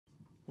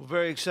We're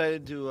very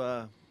excited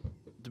to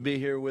be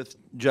here with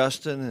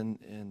Justin,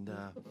 and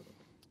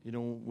you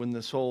know, when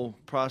this whole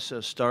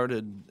process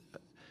started,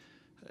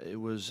 it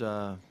was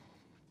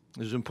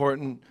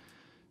important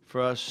for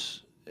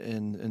us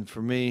and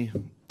for me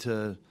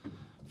to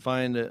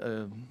find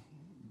a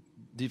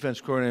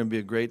defense coordinator and be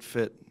a great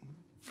fit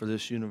for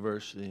this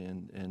university,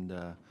 and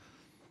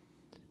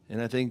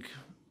I think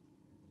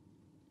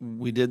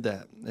we did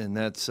that, and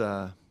that's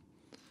I'm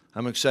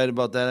excited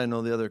about that. I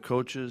know the other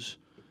coaches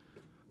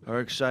are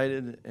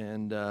excited,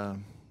 and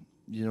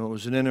you know, it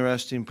was an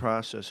interesting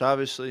process.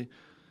 Obviously,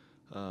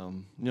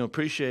 you know,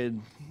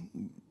 appreciated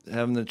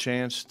having the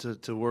chance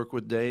to work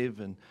with Dave,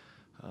 and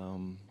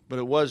but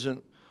it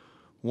wasn't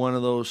one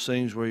of those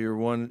things where you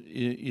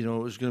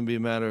know, it was going to be a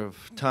matter of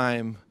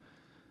time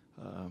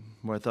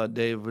where I thought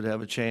Dave would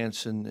have a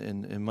chance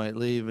and might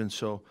leave, and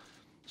so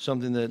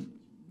something that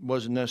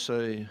wasn't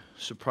necessarily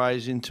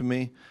surprising to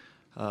me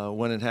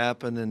when it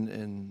happened,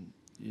 and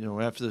you know,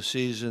 after the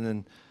season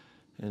and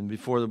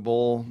before the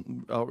bowl,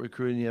 out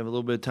recruiting, you have a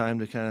little bit of time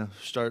to kind of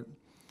start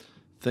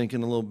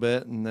thinking a little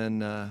bit, and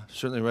then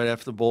certainly right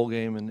after the bowl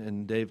game,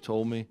 and Dave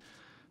told me,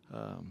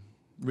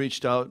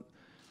 reached out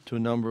to a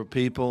number of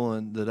people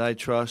and that I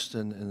trust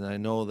and I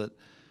know that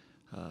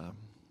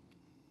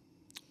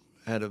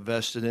had a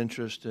vested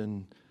interest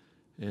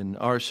in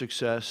our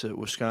success at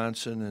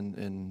Wisconsin,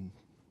 and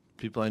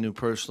people I knew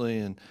personally,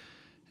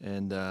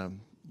 and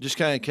just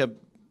kind of kept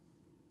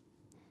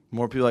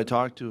more people I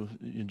talked to,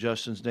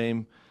 Justin's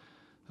name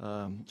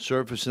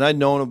surfaced. And I'd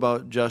known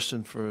about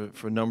Justin for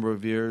a number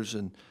of years,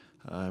 and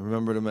I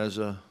remembered him as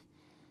a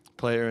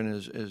player and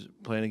as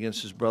playing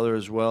against his brother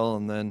as well.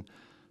 And then,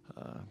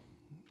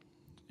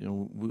 you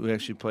know, we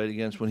actually played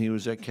against when he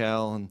was at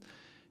Cal and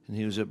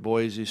he was at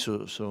Boise,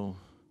 so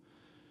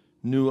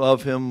knew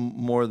of him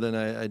more than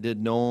I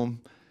did know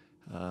him.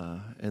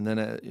 And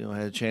then you know, I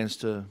had a chance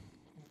to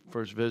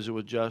first visit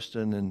with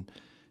Justin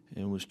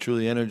and was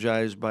truly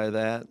energized by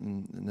that.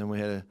 And then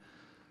we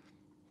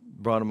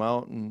brought him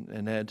out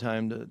and had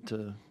time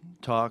to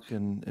talk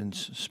and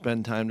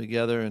spend time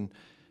together,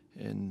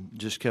 and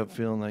just kept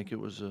feeling like it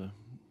was a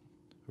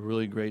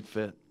really great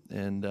fit,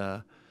 and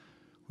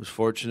was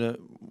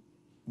fortunate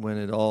when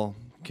it all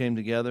came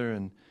together,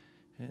 and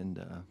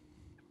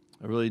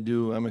I really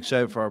do. I'm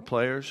excited for our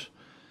players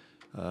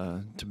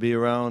to be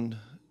around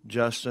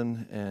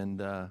Justin,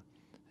 and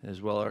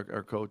as well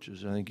our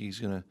coaches. I think he's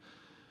going to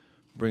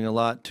bring a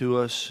lot to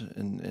us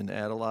and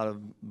add a lot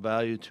of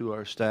value to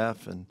our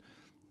staff, and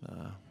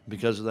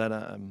because of that,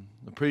 I'm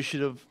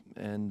appreciative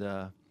and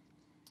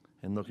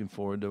looking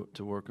forward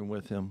to working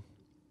with him.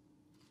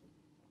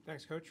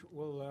 Thanks, Coach.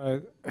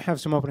 We'll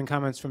have some opening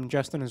comments from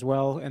Justin as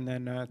well, and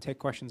then take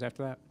questions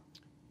after that.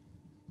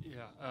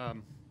 Yeah.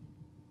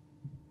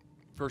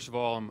 First of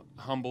all, I'm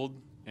humbled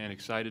and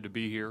excited to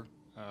be here.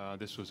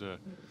 This was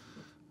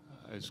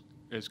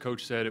as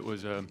Coach said, it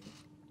was a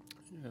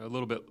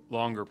little bit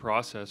longer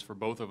process for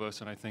both of us,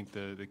 and I think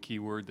the key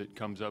word that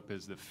comes up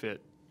is the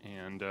fit.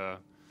 And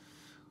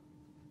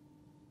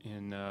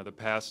in the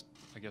past,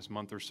 I guess,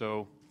 month or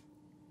so,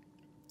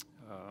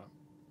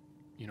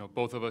 you know,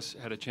 both of us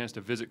had a chance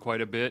to visit quite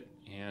a bit,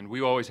 and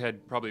we always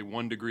had probably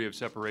 1 degree of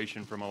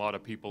separation from a lot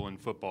of people in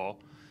football.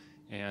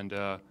 And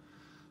I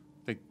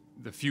think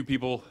the few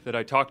people that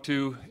I talked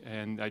to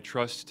and I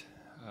trust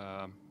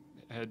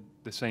had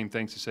the same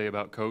things to say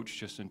about Coach,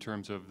 just in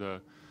terms of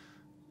the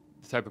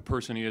type of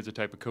person he is, the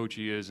type of coach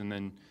he is, and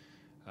then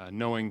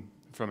knowing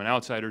from an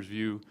outsider's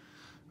view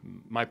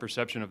my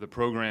perception of the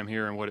program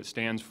here and what it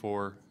stands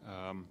for.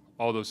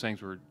 All those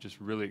things were just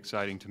really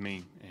exciting to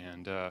me.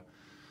 And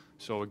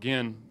so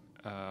again,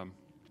 I'm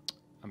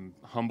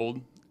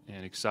humbled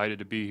and excited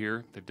to be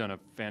here. They've done a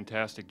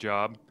fantastic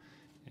job,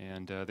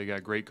 and they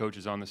got great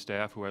coaches on the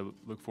staff who I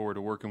look forward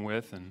to working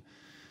with. And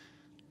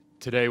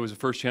today was the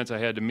first chance I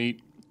had to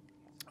meet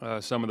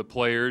some of the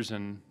players,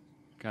 and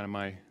kind of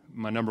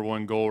my number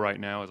one goal right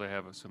now is I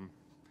have some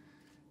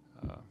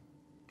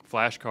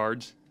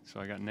flashcards. So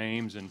I got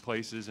names and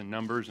places and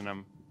numbers, and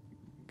I'm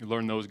going to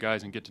learn those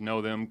guys and get to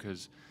know them,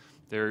 because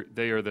they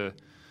are the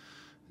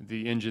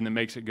engine that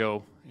makes it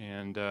go.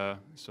 And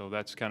so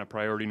that's kind of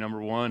priority number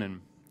one,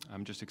 and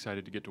I'm just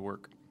excited to get to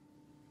work.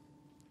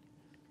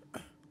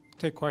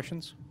 Take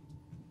questions.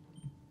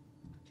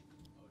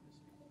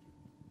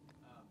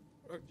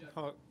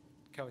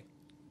 Kelly.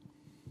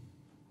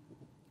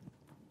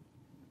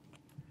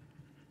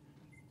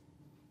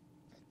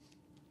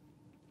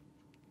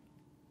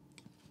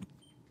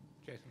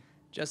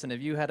 Justin,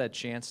 have you had a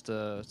chance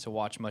to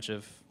watch much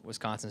of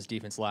Wisconsin's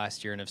defense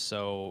last year, and if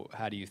so,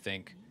 how do you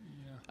think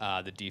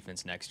the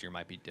defense next year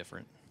might be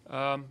different?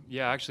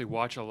 Yeah, I actually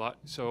watch a lot.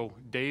 So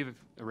Dave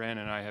Aran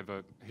and I have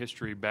a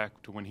history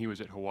back to when he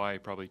was at Hawaii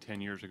probably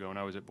 10 years ago, and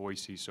I was at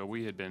Boise. So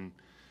we had been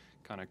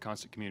kind of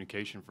constant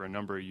communication for a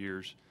number of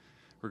years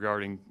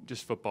regarding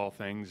just football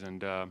things.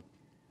 And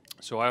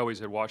so I always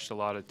had watched a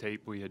lot of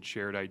tape. We had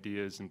shared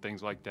ideas and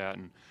things like that.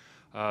 And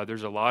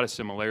there's a lot of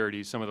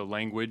similarities. Some of the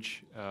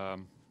language,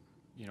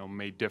 you know,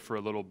 may differ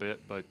a little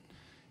bit, but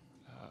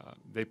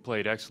they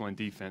played excellent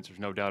defense. There's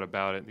no doubt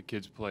about it. The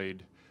kids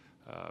played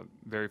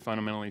very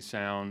fundamentally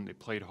sound. They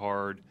played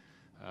hard.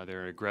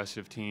 They're an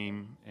aggressive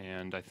team,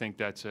 and I think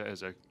that's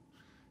as a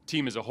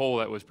team as a whole,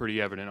 that was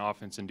pretty evident,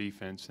 offense and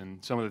defense.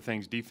 And some of the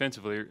things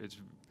defensively,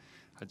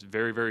 it's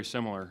very, very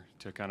similar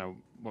to kind of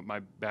what my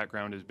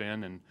background has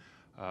been.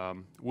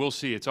 And we'll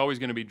see. It's always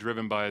going to be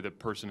driven by the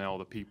personnel,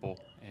 the people,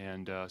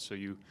 and so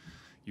you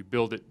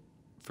build it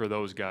for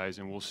those guys,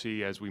 and we'll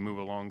see as we move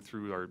along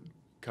through our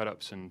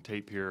cut-ups and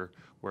tape here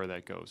where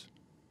that goes.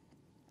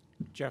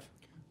 Jeff?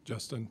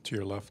 Justin, to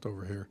your left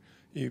over here.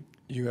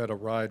 You had a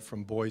ride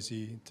from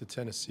Boise to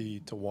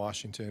Tennessee to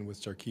Washington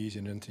with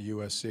Sarkisian into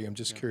USC. I'm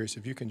just curious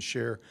if you can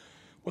share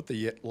what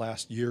the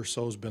last year or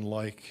so has been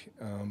like,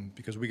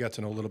 because we got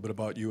to know a little bit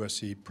about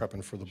USC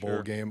prepping for the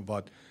bowl game,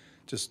 but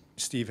just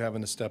Steve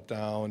having to step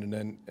down and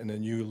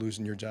then you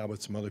losing your job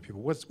with some other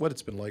people. What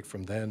it's been like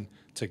from then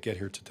to get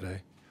here to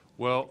today?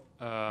 Well,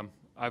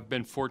 I've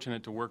been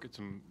fortunate to work at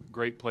some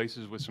great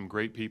places with some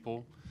great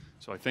people,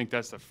 so I think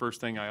that's the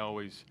first thing I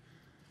always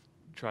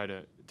try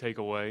to take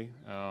away.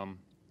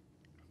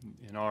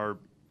 In our,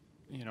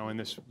 in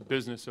this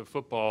business of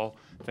football,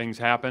 things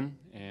happen,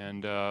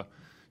 and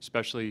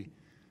especially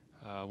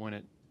when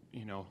it,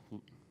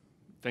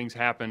 things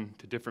happen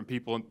to different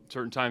people at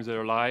certain times of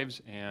their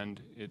lives, and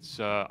it's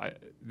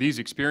these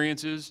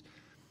experiences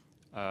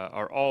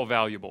are all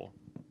valuable.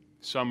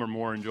 Some are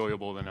more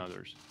enjoyable than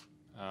others.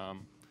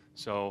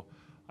 So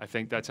I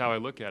think that's how I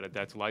look at it.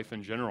 That's life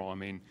in general. I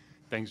mean,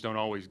 things don't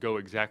always go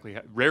exactly,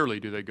 rarely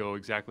do they go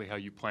exactly how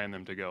you plan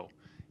them to go.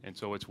 And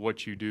so it's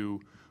what you do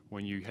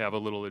when you have a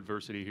little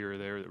adversity here or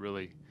there that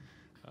really,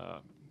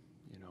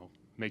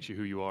 makes you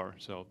who you are.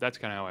 So that's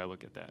kind of how I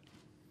look at that.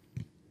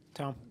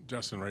 Tom?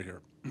 Justin, right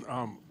here.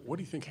 What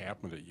do you think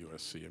happened at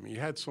USC? I mean, you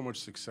had so much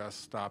success,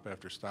 stop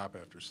after stop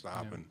after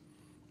stop, and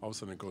all of a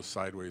sudden it goes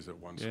sideways at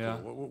one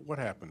school. What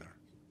happened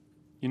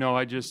there?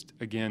 I just,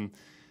 again,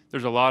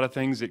 there's a lot of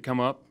things that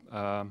come up,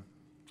 and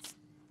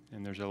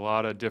there's a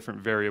lot of different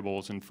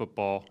variables in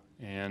football,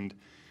 and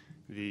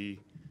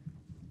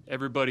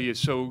everybody is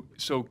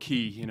so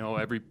key,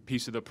 every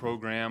piece of the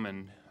program,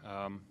 and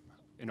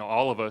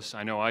all of us,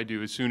 I know I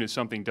do, as soon as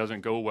something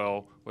doesn't go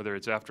well, whether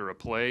it's after a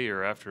play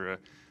or after a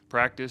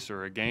practice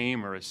or a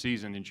game or a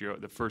season, and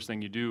the first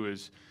thing you do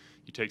is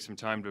you take some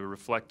time to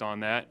reflect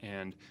on that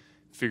and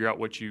figure out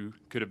what you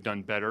could have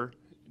done better,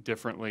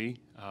 differently,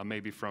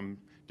 maybe from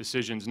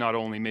decisions, not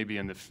only maybe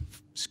in the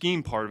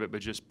scheme part of it,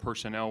 but just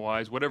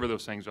personnel-wise, whatever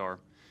those things are.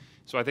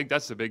 So I think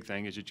that's the big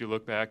thing, is that you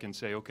look back and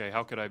say, okay,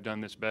 how could I have done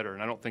this better?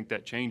 And I don't think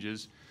that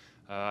changes.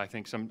 I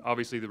think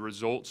obviously the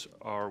results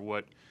are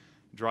what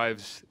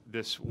drives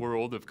this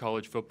world of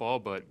college football,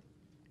 but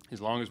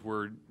as long as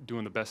we're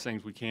doing the best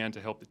things we can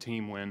to help the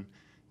team win,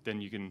 then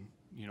you can,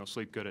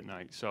 sleep good at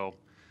night. So,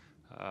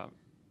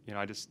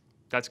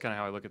 that's kind of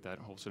how I look at that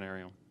whole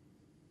scenario.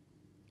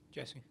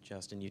 Jesse?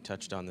 Justin, you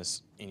touched on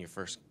this in your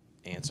first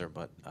answer,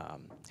 but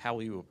how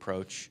will you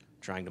approach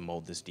trying to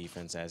mold this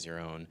defense as your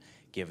own,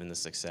 given the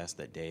success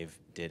that Dave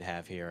did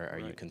have here? Are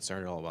you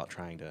concerned at all about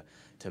trying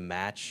to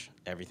match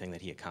everything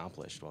that he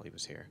accomplished while he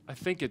was here? I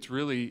think it's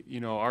really,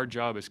 our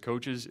job as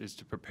coaches is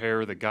to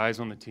prepare the guys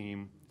on the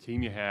team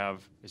you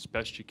have, as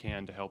best you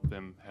can to help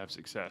them have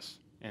success.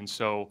 And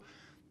so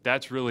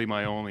that's really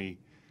my only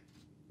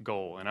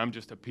goal, and I'm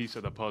just a piece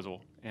of the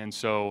puzzle. And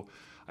so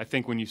I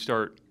think when you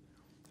start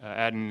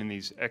adding in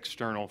these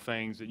external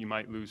things, that you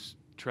might lose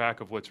track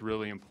of what's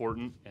really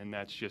important, and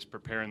that's just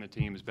preparing the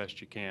team as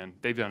best you can.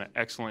 They've done an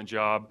excellent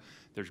job.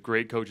 There's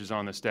great coaches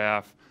on the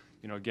staff.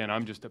 Again,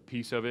 I'm just a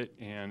piece of it,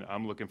 and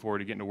I'm looking forward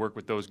to getting to work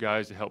with those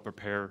guys to help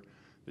prepare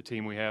the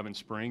team we have in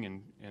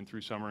spring and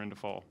through summer into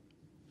fall.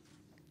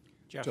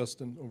 Jeff?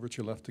 Justin, over to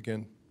your left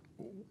again.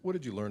 What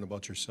did you learn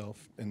about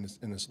yourself in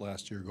this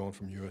last year, going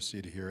from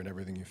USC to here and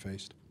everything you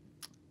faced?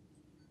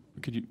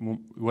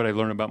 What I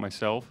learned about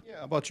myself?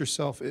 Yeah, about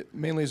yourself,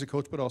 mainly as a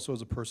coach, but also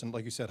as a person.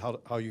 Like you said,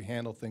 how you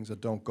handle things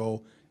that don't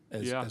go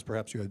as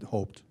perhaps you had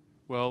hoped.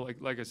 Well,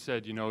 like I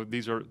said,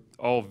 these are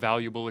all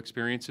valuable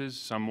experiences,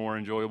 some more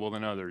enjoyable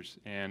than others.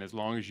 And as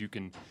long as you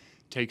can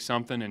take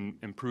something and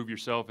improve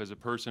yourself as a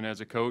person,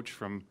 as a coach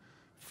from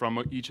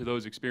each of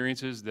those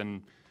experiences,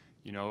 then,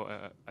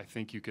 I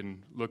think you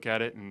can look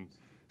at it and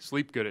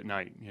sleep good at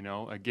night.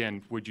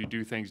 Again, would you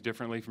do things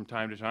differently from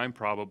time to time?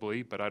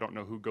 Probably, but I don't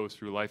know who goes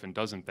through life and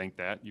doesn't think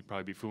that. You'd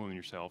probably be fooling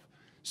yourself.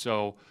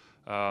 So,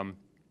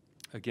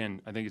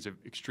 again, I think it's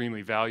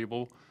extremely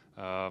valuable,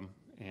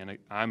 and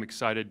I'm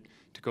excited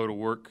to go to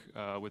work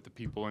with the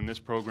people in this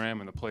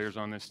program and the players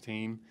on this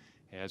team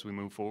as we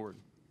move forward.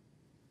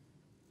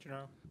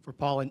 Gennaro? For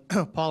Paul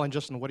and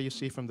Justin, what do you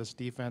see from this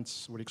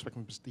defense? What do you expect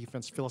from this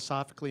defense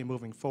philosophically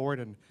moving forward,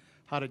 and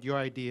how did your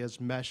ideas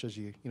mesh as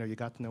you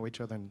got to know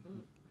each other and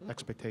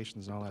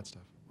expectations and all that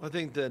stuff? I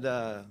think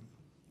that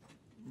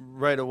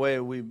right away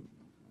we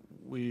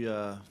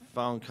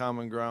found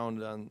common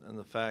ground on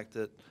the fact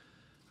that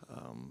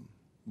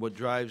what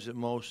drives it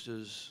most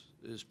is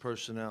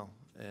personnel,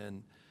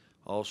 and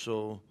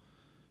also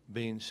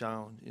being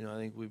sound. I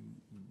think we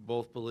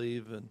both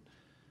believe in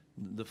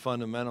the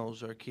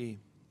fundamentals are key,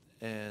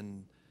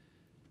 and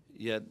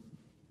yet,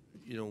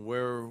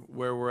 where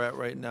we're at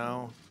right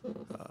now,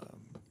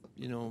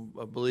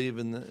 I believe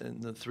in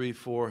the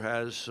 3-4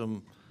 has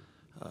some.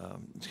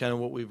 It's kind of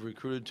what we've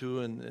recruited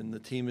to, and the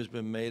team has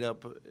been made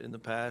up in the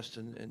past,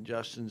 and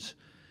Justin's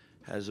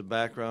has a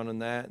background in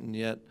that, and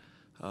yet,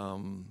 a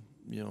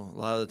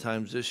lot of the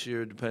times this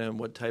year, depending on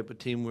what type of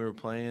team we were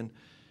playing,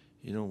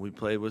 we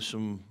played with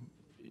some,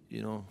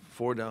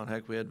 4 down.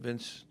 Heck, we had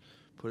Vince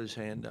put his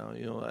hand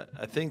down.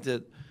 I think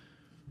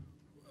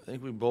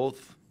we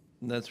both,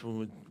 and that's when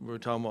we were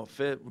talking about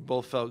fit, we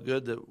both felt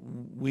good that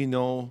we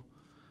know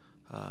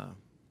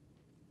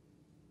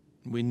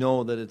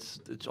that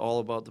it's all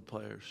about the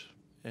players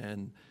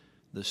and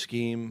the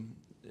scheme,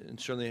 and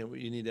certainly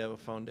you need to have a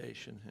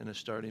foundation and a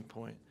starting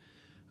point.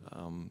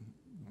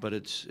 But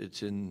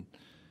it's in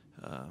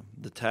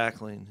the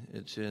tackling,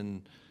 it's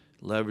in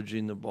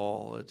leveraging the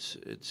ball,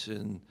 it's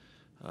in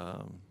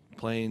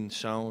playing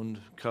sound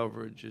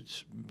coverage,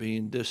 it's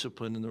being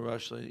disciplined in the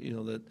rush.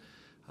 That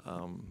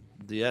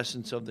the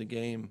essence of the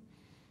game,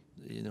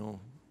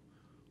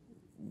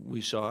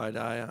 we saw eye to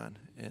eye on,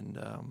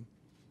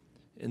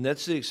 and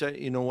that's the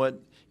exciting. You know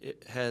what?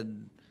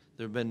 Had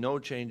there been no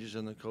changes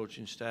in the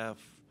coaching staff,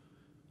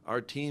 our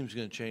team's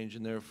going to change,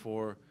 and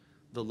therefore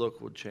the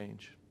look would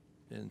change.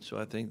 And so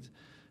I think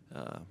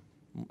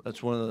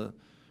that's one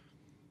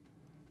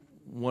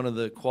of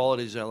the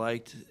qualities I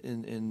liked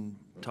in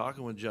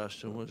talking with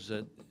Justin, was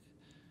that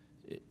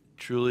it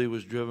truly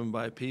was driven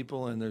by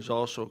people, and there's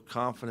also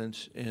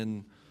confidence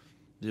in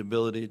the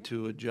ability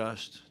to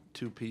adjust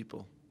to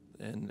people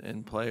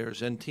and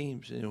players and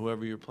teams,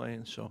 whoever you're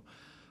playing. So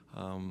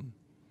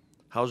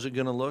how's it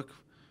going to look?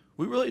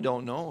 We really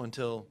don't know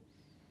until,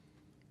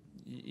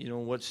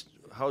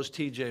 how's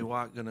TJ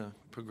Watt going to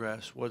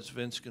progress? What's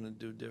Vince going to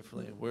do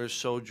differently? Where's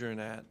Sojourn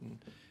at?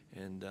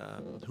 And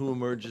who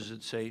emerges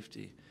at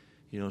safety?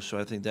 So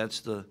I think that's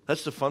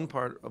the fun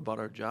part about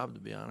our job, to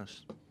be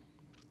honest.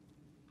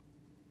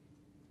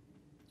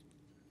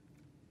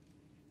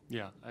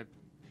 Yeah,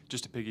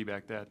 just to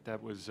piggyback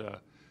that was,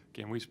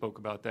 again, we spoke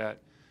about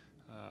that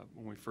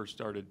when we first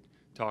started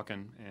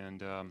talking,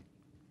 and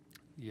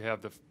you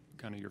have the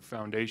kind of your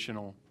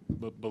foundational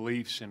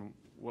beliefs and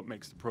what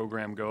makes the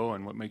program go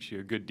and what makes you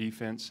a good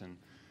defense, and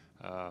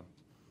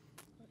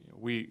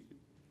we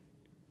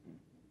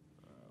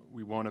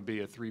want to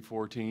be a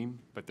 3-4 team,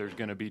 but there's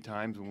going to be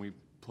times when we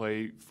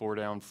play 4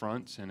 down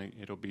fronts, and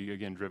it'll be,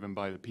 again, driven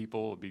by the people.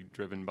 It'll be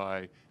driven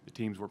by the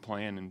teams we're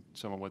playing and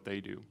some of what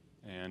they do,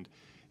 and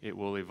it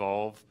will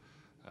evolve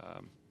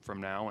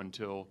from now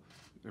until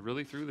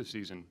really through the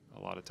season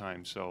a lot of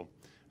times. So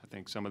I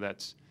think some of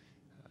that's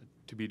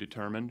to be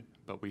determined,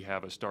 but we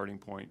have a starting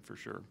point for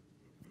sure.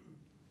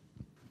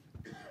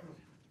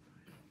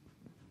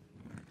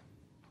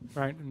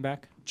 Right, and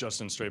back.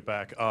 Justin, straight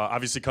back.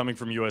 Obviously, coming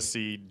from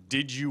USC,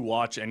 did you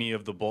watch any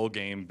of the bowl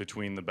game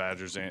between the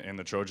Badgers and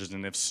the Trojans?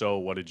 And if so,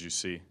 what did you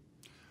see?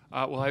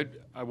 Well, I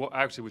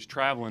actually was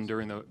traveling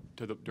during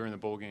the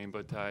bowl game,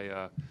 but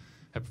I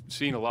have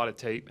seen a lot of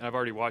tape, and I've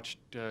already watched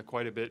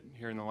quite a bit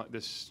here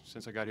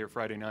since I got here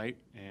Friday night,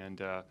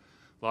 and a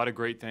lot of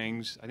great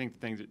things. I think the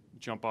things that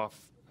jump off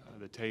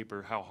the tape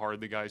are how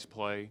hard the guys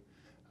play,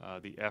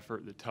 the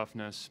effort, the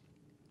toughness.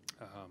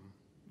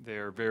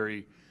 They're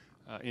very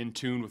in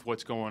tune with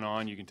what's going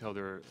on. You can tell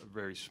they're a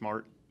very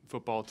smart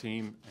football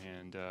team,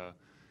 and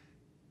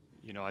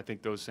I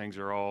think those things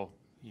are all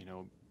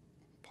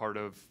part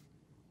of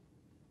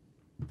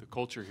the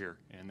culture here,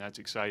 and that's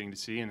exciting to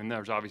see. And then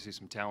there's obviously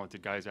some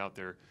talented guys out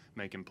there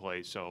making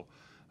plays, so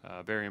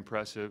very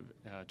impressive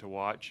to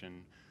watch.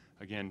 And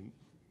again,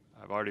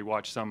 I've already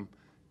watched some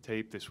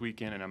tape this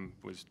weekend, and I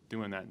was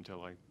doing that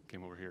until I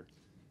came over here.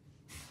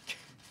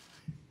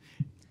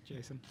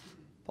 Jason.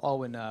 Paul,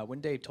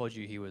 when Dave told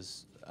you he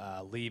was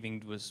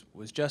leaving, was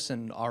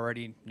Justin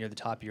already near the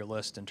top of your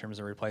list in terms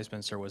of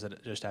replacements, or was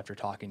it just after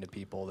talking to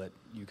people that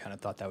you kind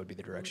of thought that would be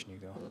the direction you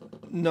go?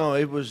 No,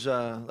 it was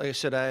like I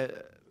said, I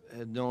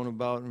had known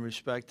about and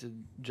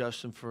respected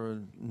Justin for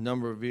a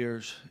number of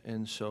years,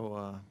 and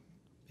so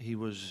he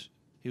was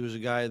a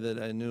guy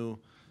that I knew,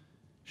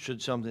 should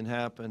something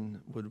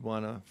happen, would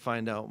want to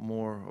find out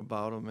more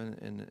about him,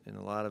 and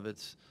a lot of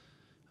it's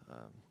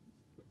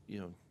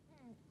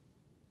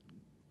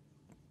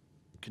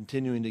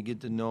continuing to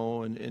get to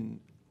know, and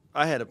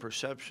I had a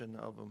perception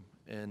of him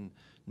and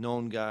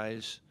known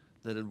guys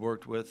that had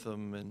worked with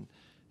him,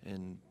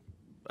 and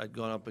I'd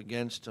gone up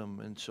against him,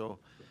 and so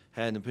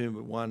had an opinion,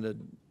 but wanted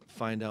to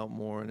find out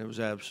more, and it was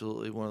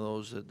absolutely one of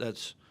those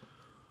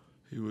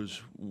he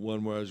was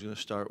one where I was going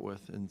to start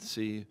with and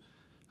see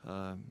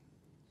not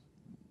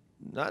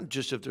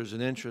just if there's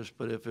an interest,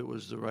 but if it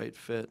was the right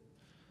fit,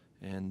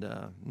 and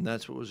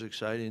that's what was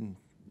exciting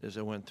as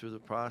I went through the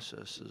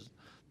process. Is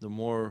the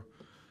more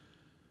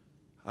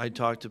I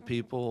talked to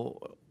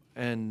people,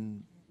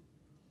 and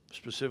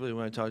specifically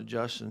when I talked to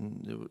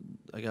Justin,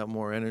 I got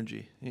more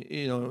energy.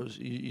 It was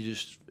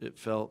it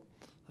felt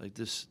like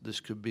this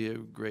could be a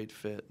great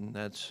fit, and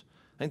I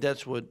think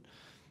that's why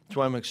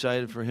I'm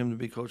excited for him to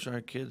be coaching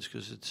our kids,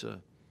 because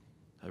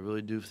I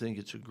really do think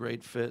it's a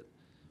great fit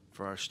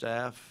for our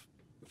staff,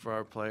 for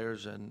our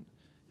players, and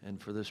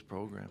for this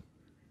program.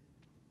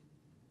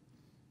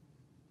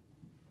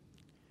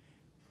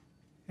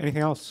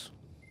 Anything else?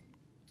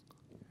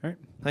 All right.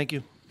 Thank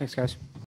you. Thanks, guys.